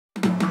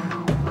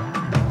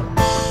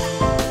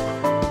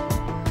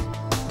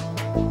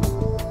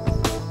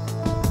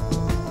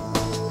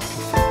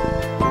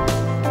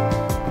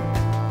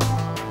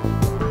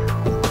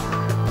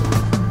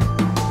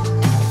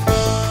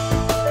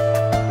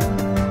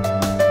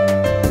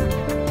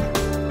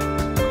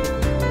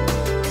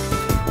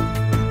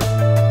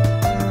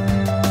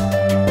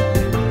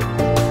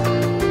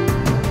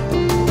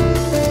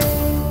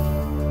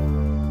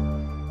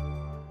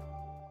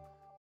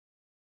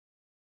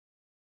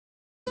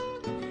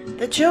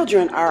The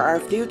children are our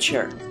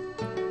future.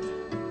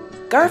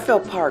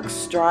 Garfield Park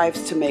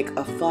strives to make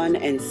a fun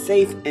and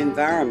safe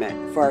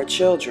environment for our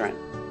children.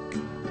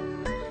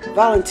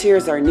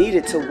 Volunteers are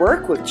needed to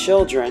work with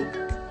children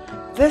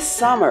this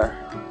summer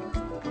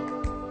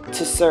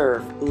to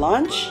serve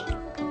lunch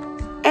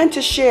and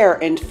to share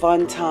in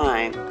fun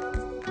time.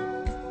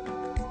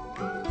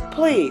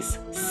 Please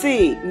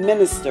see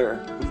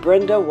Minister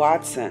Brenda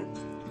Watson,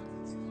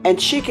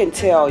 and she can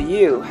tell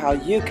you how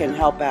you can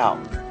help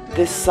out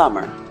this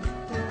summer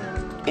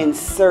in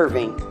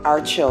serving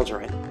our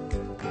children.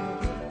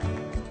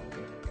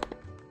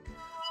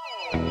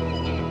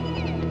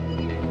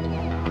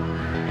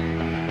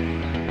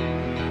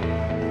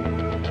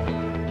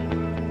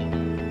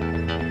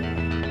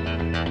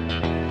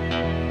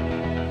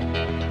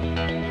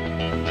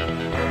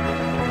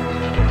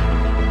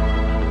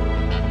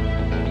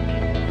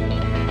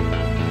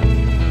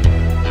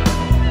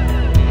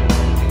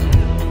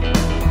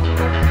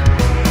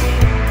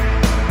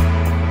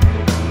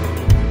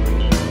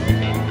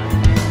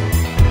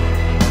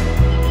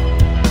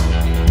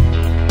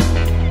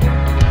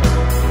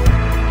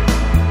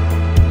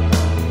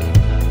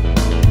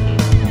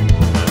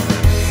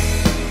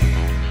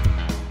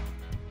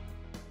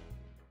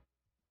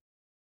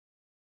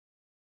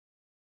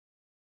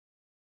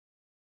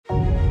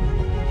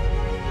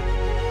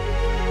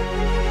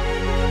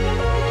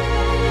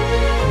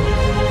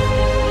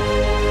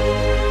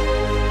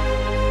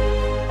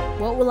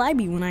 What will I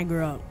be when I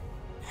grow up?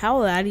 How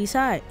will I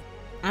decide?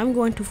 I'm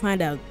going to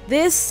find out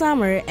this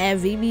summer at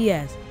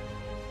VBS.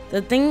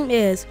 The theme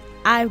is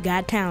I've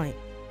Got Talent,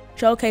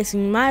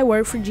 showcasing my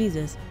work for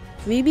Jesus.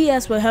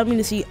 VBS will help me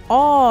to see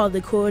all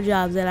the cool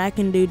jobs that I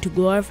can do to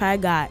glorify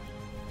God.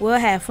 We'll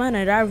have fun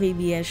at our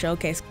VBS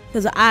showcase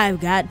because I've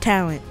got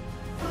talent.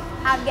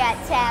 I've got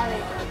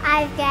talent.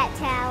 I've got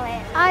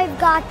talent. I've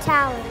got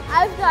talent.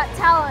 I've got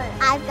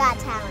talent. I've got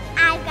talent.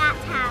 I've got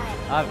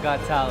talent. I've got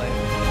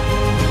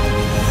talent.